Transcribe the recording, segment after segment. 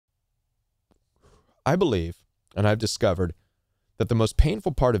I believe, and I've discovered, that the most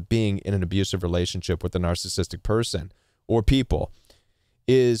painful part of being in an abusive relationship with a narcissistic person or people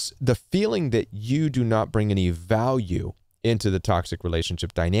is the feeling that you do not bring any value into the toxic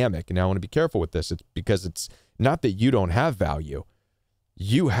relationship dynamic. And now I want to be careful with this. It's because it's not that you don't have value.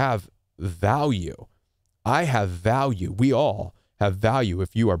 You have value. I have value. We all have value.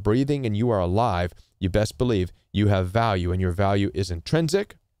 If you are breathing and you are alive, you best believe you have value, and your value is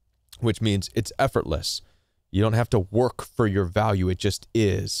intrinsic, which means it's effortless. You don't have to work for your value. It just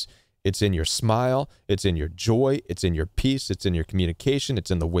is. It's in your smile. It's in your joy. It's in your peace. It's in your communication.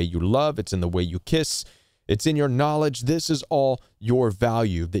 It's in the way you love. It's in the way you kiss. It's in your knowledge. This is all your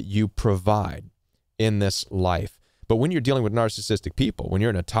value that you provide in this life. But when you're dealing with narcissistic people, when you're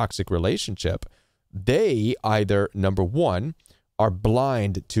in a toxic relationship, they either, number one, are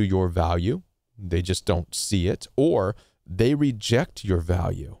blind to your value. They just don't see it. Or they reject your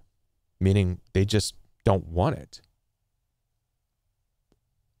value, meaning they just don't want it.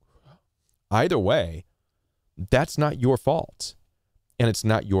 Either way, that's not your fault, and it's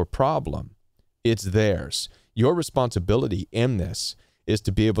not your problem. It's theirs. Your responsibility in this is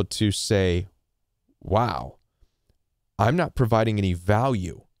to be able to say, wow, I'm not providing any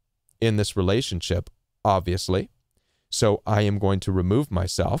value in this relationship, obviously, so I am going to remove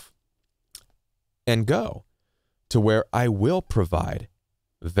myself and go to where I will provide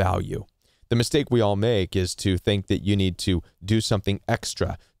value. The mistake we all make is to think that you need to do something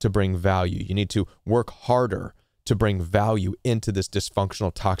extra to bring value. You need to work harder to bring value into this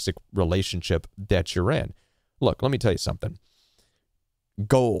dysfunctional, toxic relationship that you're in. Look, let me tell you something.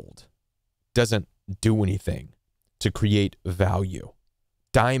 Gold doesn't do anything to create value.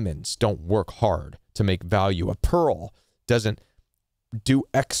 Diamonds don't work hard to make value. A pearl doesn't do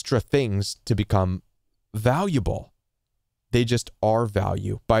extra things to become valuable. They just are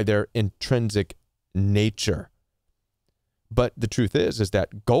value by their intrinsic nature. But the truth is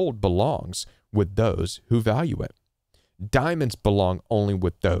that gold belongs with those who value it. Diamonds belong only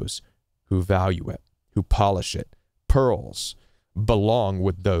with those who value it, who polish it. Pearls belong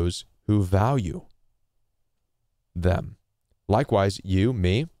with those who value them. Likewise, you,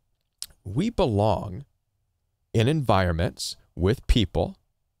 me, we belong in environments with people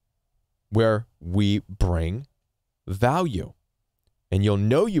where we bring value. And you'll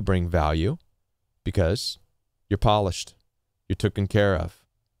know you bring value because you're polished, you're taken care of,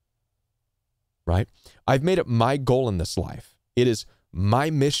 right? I've made it my goal in this life. It is my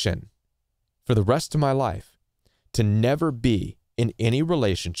mission for the rest of my life to never be in any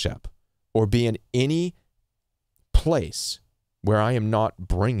relationship or be in any place where I am not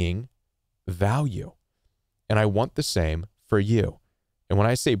bringing value. And I want the same for you. And when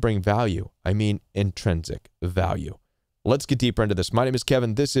I say bring value, I mean intrinsic value. Let's get deeper into this. My name is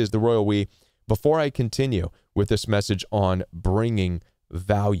Kevin. This is The Royal We. Before I continue with this message on bringing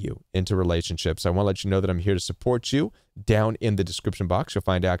value into relationships, I want to let you know that I'm here to support you. Down in the description box, you'll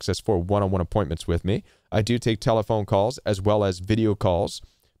find access for one-on-one appointments with me. I do take telephone calls as well as video calls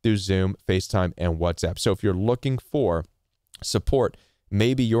through Zoom, FaceTime, and WhatsApp. So if you're looking for support,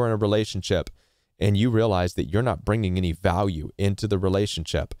 maybe you're in a relationship and you realize that you're not bringing any value into the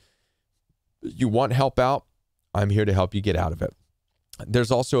relationship, you want help out, I'm here to help you get out of it.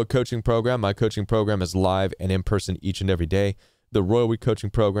 There's also a coaching program. My coaching program is live and in person each and every day. The Royal We coaching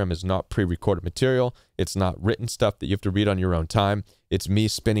program is not pre-recorded material. It's not written stuff that you have to read on your own time. It's me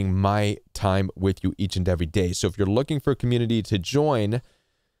spending my time with you each and every day. So if you're looking for a community to join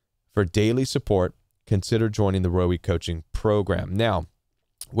for daily support, consider joining the Royal We coaching program. Now,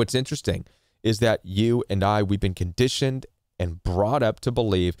 what's interesting is that you and I, we've been conditioned and brought up to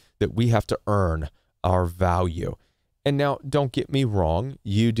believe that we have to earn our value. And now, don't get me wrong,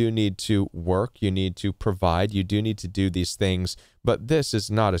 you do need to work, you need to provide, you do need to do these things, but this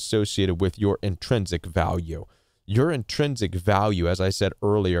is not associated with your intrinsic value. Your intrinsic value, as I said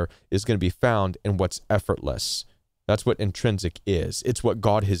earlier, is going to be found in what's effortless. That's what intrinsic is. It's what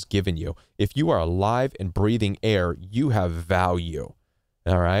God has given you. If you are alive and breathing air, you have value,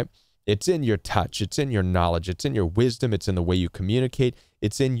 all right? It's in your touch, it's in your knowledge, it's in your wisdom, it's in the way you communicate,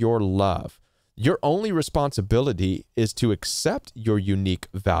 it's in your love. Your only responsibility is to accept your unique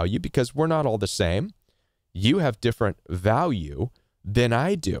value because we're not all the same. You have different value than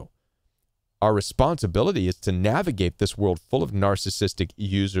I do. Our responsibility is to navigate this world full of narcissistic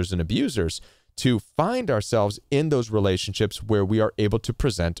users and abusers to find ourselves in those relationships where we are able to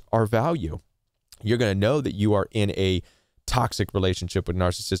present our value. You're going to know that you are in a toxic relationship with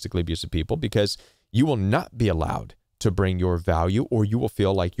narcissistically abusive people because you will not be allowed to bring your value, or you will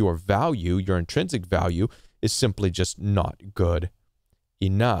feel like your value, your intrinsic value, is simply just not good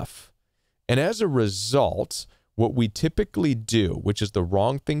enough. And as a result, what we typically do, which is the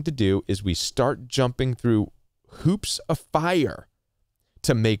wrong thing to do, is we start jumping through hoops of fire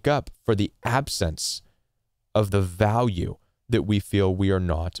to make up for the absence of the value that we feel we are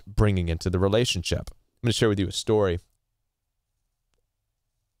not bringing into the relationship. I'm going to share with you a story.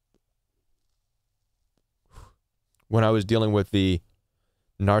 When I was dealing with the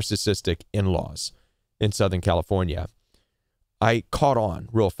narcissistic in-laws in Southern California, I caught on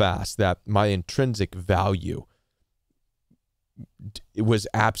real fast that my intrinsic value, it was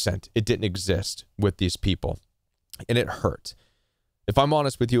absent. It didn't exist with these people, and it hurt. If I'm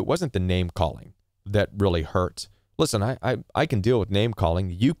honest with you, it wasn't the name calling that really hurt. Listen, I can deal with name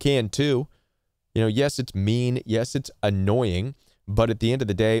calling. You can too. You know, yes, it's mean. Yes, it's annoying. But at the end of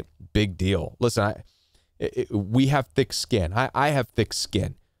the day, big deal. Listen, we have thick skin. I have thick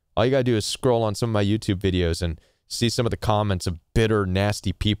skin. All you got to do is scroll on some of my YouTube videos and see some of the comments of bitter,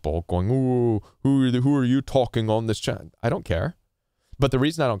 nasty people going, ooh, who are you talking on this channel? I don't care. But the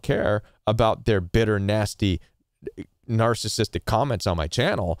reason I don't care about their bitter, nasty, narcissistic comments on my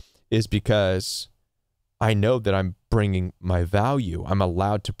channel is because I know that I'm bringing my value. I'm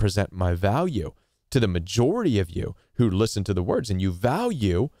allowed to present my value to the majority of you who listen to the words, and you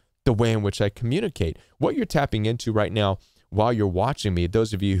value the way in which I communicate. What you're tapping into right now while you're watching me,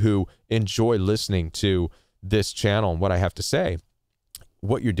 those of you who enjoy listening to this channel and what I have to say,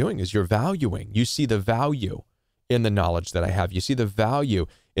 what you're doing is you're valuing. You see the value in the knowledge that I have. You see the value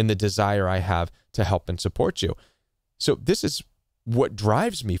in the desire I have to help and support you. So this is what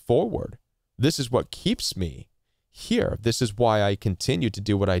drives me forward. This is what keeps me here. This is why I continue to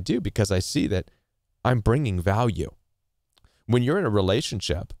do what I do, because I see that I'm bringing value. When you're in a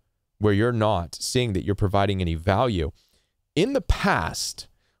relationship where you're not seeing that you're providing any value, in the past,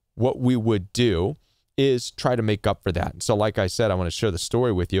 what we would do is try to make up for that. And so like I said, I want to share the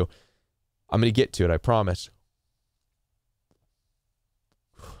story with you. I'm going to get to it, I promise.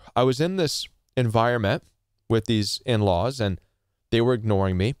 I was in this environment with these in-laws, and they were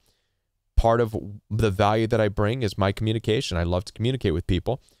ignoring me. Part of the value that I bring is my communication. I love to communicate with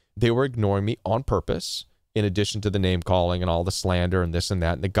people. They were ignoring me on purpose, in addition to the name calling and all the slander and this and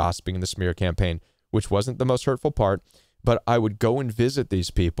that and the gossiping and the smear campaign, which wasn't the most hurtful part. But I would go and visit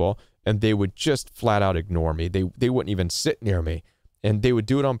these people, and they would just flat out ignore me. They wouldn't even sit near me, and they would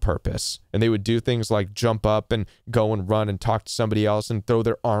do it on purpose. And they would do things like jump up and go and run and talk to somebody else and throw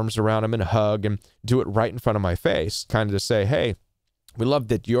their arms around them and hug and do it right in front of my face, kind of to say, hey, we love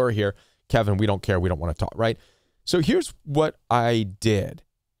that you're here. Kevin, we don't care. We don't want to talk, right? So here's what I did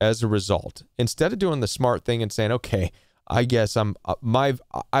as a result. Instead of doing the smart thing and saying, okay, I guess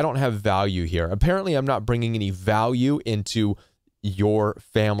I don't have value here. Apparently, I'm not bringing any value into your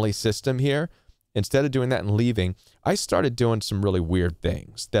family system here. Instead of doing that and leaving, I started doing some really weird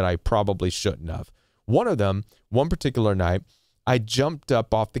things that I probably shouldn't have. One of them, one particular night, I jumped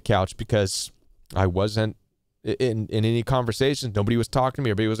up off the couch because I wasn't in any conversations. Nobody was talking to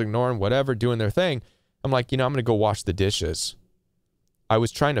me. Everybody was ignoring, whatever, doing their thing. I'm like, you know, I'm going to go wash the dishes. I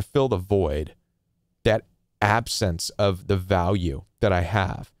was trying to fill the void, that absence of the value that I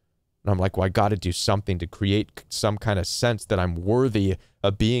have. And I'm like, well, I got to do something to create some kind of sense that I'm worthy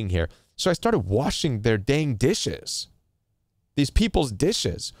of being here. So I started washing their dang dishes, these people's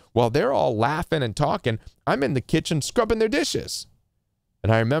dishes. While they're all laughing and talking, I'm in the kitchen scrubbing their dishes.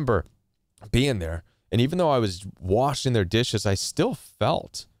 And I remember being there, and even though I was washing their dishes, I still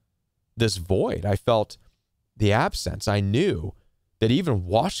felt this void. I felt the absence. I knew that even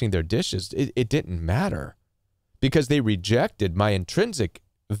washing their dishes, it didn't matter, because they rejected my intrinsic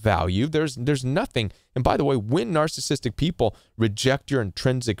value. There's nothing. And by the way, when narcissistic people reject your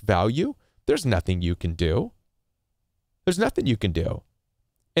intrinsic value, there's nothing you can do. There's nothing you can do.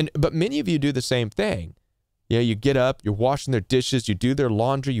 But many of you do the same thing. Yeah, you get up, you're washing their dishes, you do their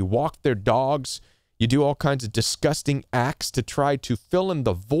laundry, you walk their dogs, you do all kinds of disgusting acts to try to fill in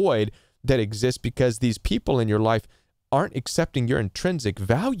the void that exists because these people in your life aren't accepting your intrinsic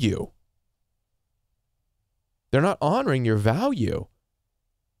value. They're not honoring your value.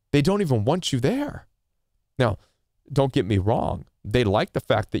 They don't even want you there. Now, don't get me wrong. They like the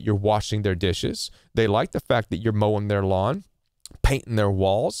fact that you're washing their dishes. They like the fact that you're mowing their lawn, painting their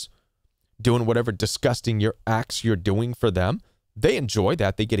walls, doing whatever disgusting acts you're doing for them. They enjoy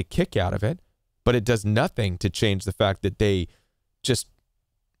that. They get a kick out of it. But it does nothing to change the fact that they just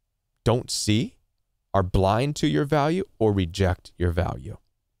don't see, are blind to your value, or reject your value.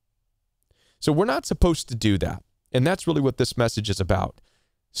 So we're not supposed to do that. And that's really what this message is about.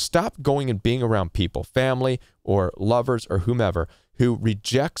 Stop going and being around people, family or lovers or whomever, who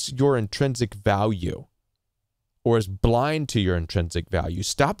rejects your intrinsic value. or is blind to your intrinsic value.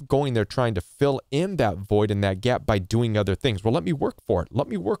 Stop going there trying to fill in that void and that gap by doing other things. Well, let me work for it. Let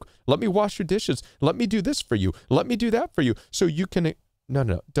me work. Let me wash your dishes. Let me do this for you. Let me do that for you. So you can,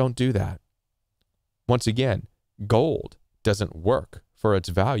 no, don't do that. Once again, gold doesn't work for its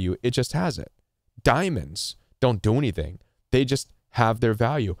value. It just has it. Diamonds don't do anything. They just have their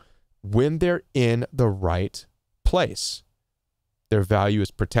value. When they're in the right place, their value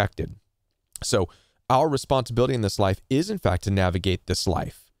is protected. So our responsibility in this life is, in fact, to navigate this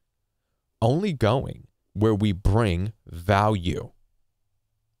life, only going where we bring value.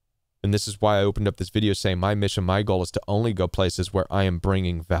 And this is why I opened up this video saying my mission, my goal is to only go places where I am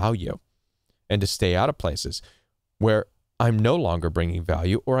bringing value and to stay out of places where I'm no longer bringing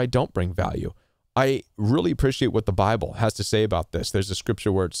value or I don't bring value. I really appreciate what the Bible has to say about this. There's a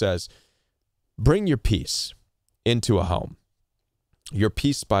scripture where it says, bring your peace into a home. Your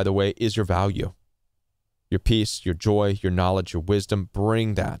peace, by the way, is your value. Your peace, your joy, your knowledge, your wisdom,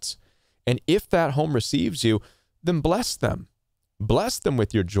 bring that. And if that home receives you, then bless them. Bless them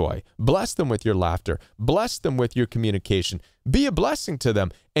with your joy. Bless them with your laughter. Bless them with your communication. Be a blessing to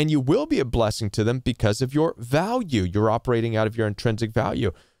them, and you will be a blessing to them because of your value. You're operating out of your intrinsic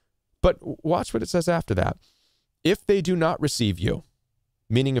value. But watch what it says after that. If they do not receive you,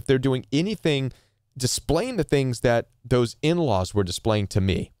 meaning if they're doing anything, displaying the things that those in-laws were displaying to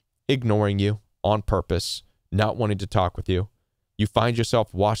me, ignoring you on purpose, not wanting to talk with you, you find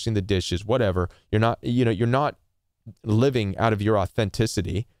yourself washing the dishes, whatever, you're not living out of your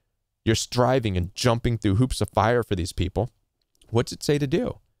authenticity, you're striving and jumping through hoops of fire for these people, what's it say to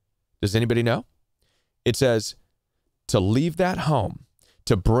do? Does anybody know? It says to leave that home,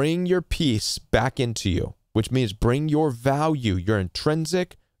 to bring your peace back into you, which means bring your value, your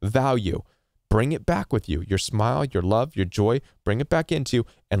intrinsic value, bring it back with you, your smile, your love, your joy, bring it back into you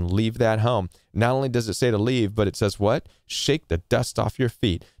and leave that home. Not only does it say to leave, but it says what? Shake the dust off your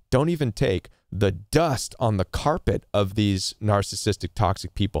feet. Don't even take the dust on the carpet of these narcissistic,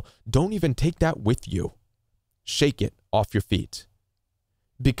 toxic people. Don't even take that with you. Shake it off your feet.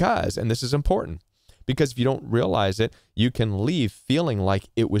 Because, and this is important, because if you don't realize it, you can leave feeling like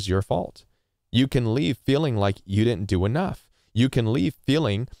it was your fault. You can leave feeling like you didn't do enough. You can leave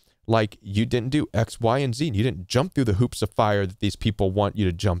feeling like you didn't do X, Y, and Z. And you didn't jump through the hoops of fire that these people want you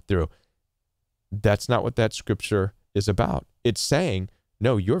to jump through. That's not what that scripture is about. It's saying,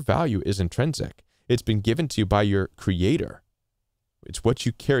 no, your value is intrinsic. It's been given to you by your creator. It's what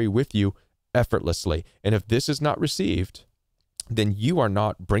you carry with you effortlessly. And if this is not received, then you are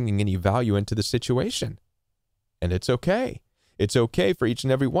not bringing any value into the situation. And it's okay. It's okay for each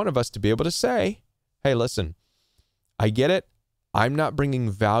and every one of us to be able to say, hey, listen, I get it. I'm not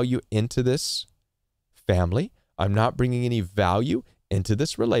bringing value into this family. I'm not bringing any value into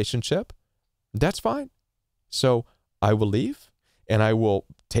this relationship. That's fine. So I will leave and I will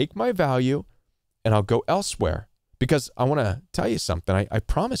take my value and I'll go elsewhere. Because I want to tell you something. I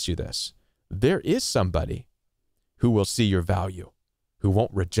promise you this. There is somebody who will see your value, who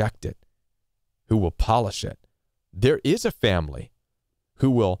won't reject it, who will polish it. There is a family who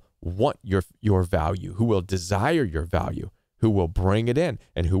will want your value, who will desire your value, who will bring it in,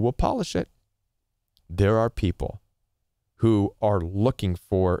 and who will polish it. There are people who are looking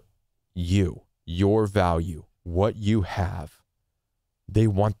for you, your value, what you have. They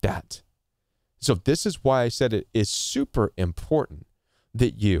want that. So this is why I said it is super important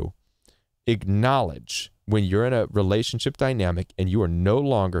that you acknowledge when you're in a relationship dynamic and you are no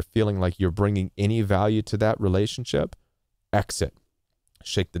longer feeling like you're bringing any value to that relationship, exit.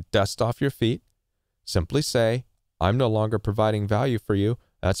 Shake the dust off your feet. Simply say, I'm no longer providing value for you.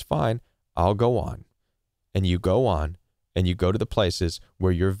 That's fine. I'll go on. And you go on and you go to the places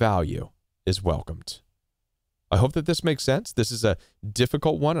where your value is welcomed. I hope that this makes sense. This is a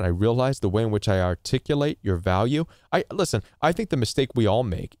difficult one, and I realize the way in which I articulate your value. Listen, I think the mistake we all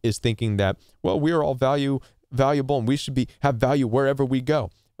make is thinking that, well, we are all valuable and we should have value wherever we go.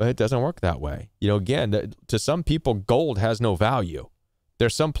 But it doesn't work that way. Again, to some people, gold has no value.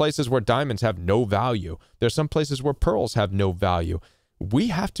 There's some places where diamonds have no value. There's some places where pearls have no value. We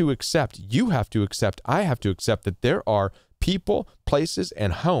have to accept, you have to accept, I have to accept that there are people, places,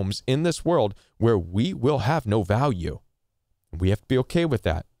 and homes in this world where we will have no value. We have to be okay with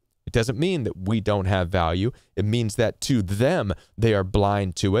that. It doesn't mean that we don't have value. It means that to them, they are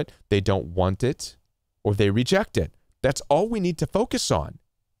blind to it, they don't want it, or they reject it. That's all we need to focus on.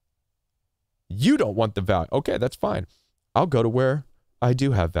 You don't want the value. Okay, that's fine. I'll go to where I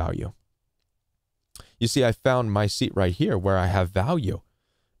do have value. You see, I found my seat right here where I have value.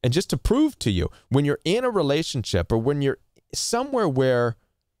 And just to prove to you, when you're in a relationship or when you're somewhere where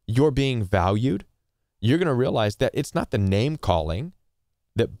you're being valued, you're going to realize that it's not the name calling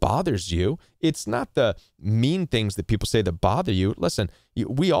that bothers you. It's not the mean things that people say that bother you. Listen,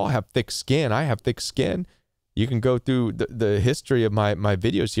 we all have thick skin. I have thick skin. You can go through the history of my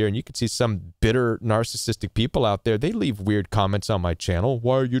videos here, and you can see some bitter, narcissistic people out there. They leave weird comments on my channel.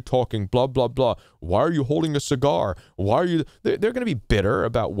 Why are you talking blah, blah, blah? Why are you holding a cigar? Why are you... They're going to be bitter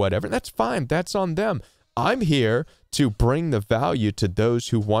about whatever. That's fine. That's on them. I'm here to bring the value to those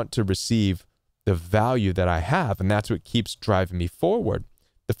who want to receive the value that I have, and that's what keeps driving me forward.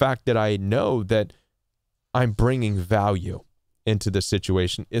 The fact that I know that I'm bringing value into the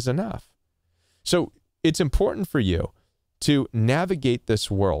situation is enough. So it's important for you to navigate this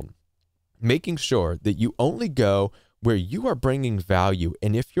world, making sure that you only go where you are bringing value.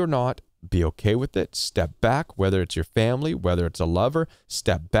 And if you're not, be okay with it. Step back, whether it's your family, whether it's a lover,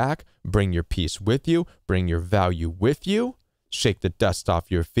 step back, bring your peace with you, bring your value with you, shake the dust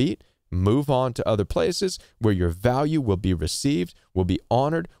off your feet, move on to other places where your value will be received, will be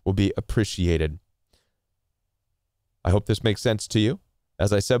honored, will be appreciated. I hope this makes sense to you.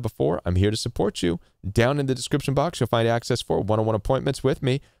 As I said before, I'm here to support you. Down in the description box, you'll find access for one-on-one appointments with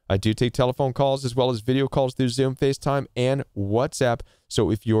me. I do take telephone calls as well as video calls through Zoom, FaceTime, and WhatsApp. So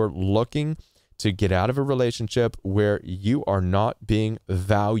if you're looking to get out of a relationship where you are not being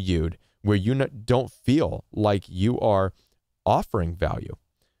valued, where you don't feel like you are offering value,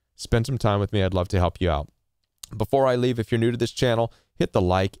 spend some time with me. I'd love to help you out. Before I leave, if you're new to this channel, hit the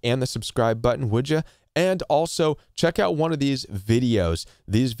like and the subscribe button, would you? And also, check out one of these videos.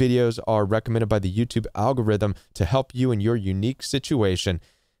 These videos are recommended by the YouTube algorithm to help you in your unique situation.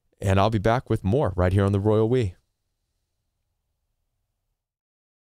 And I'll be back with more right here on The Royal We.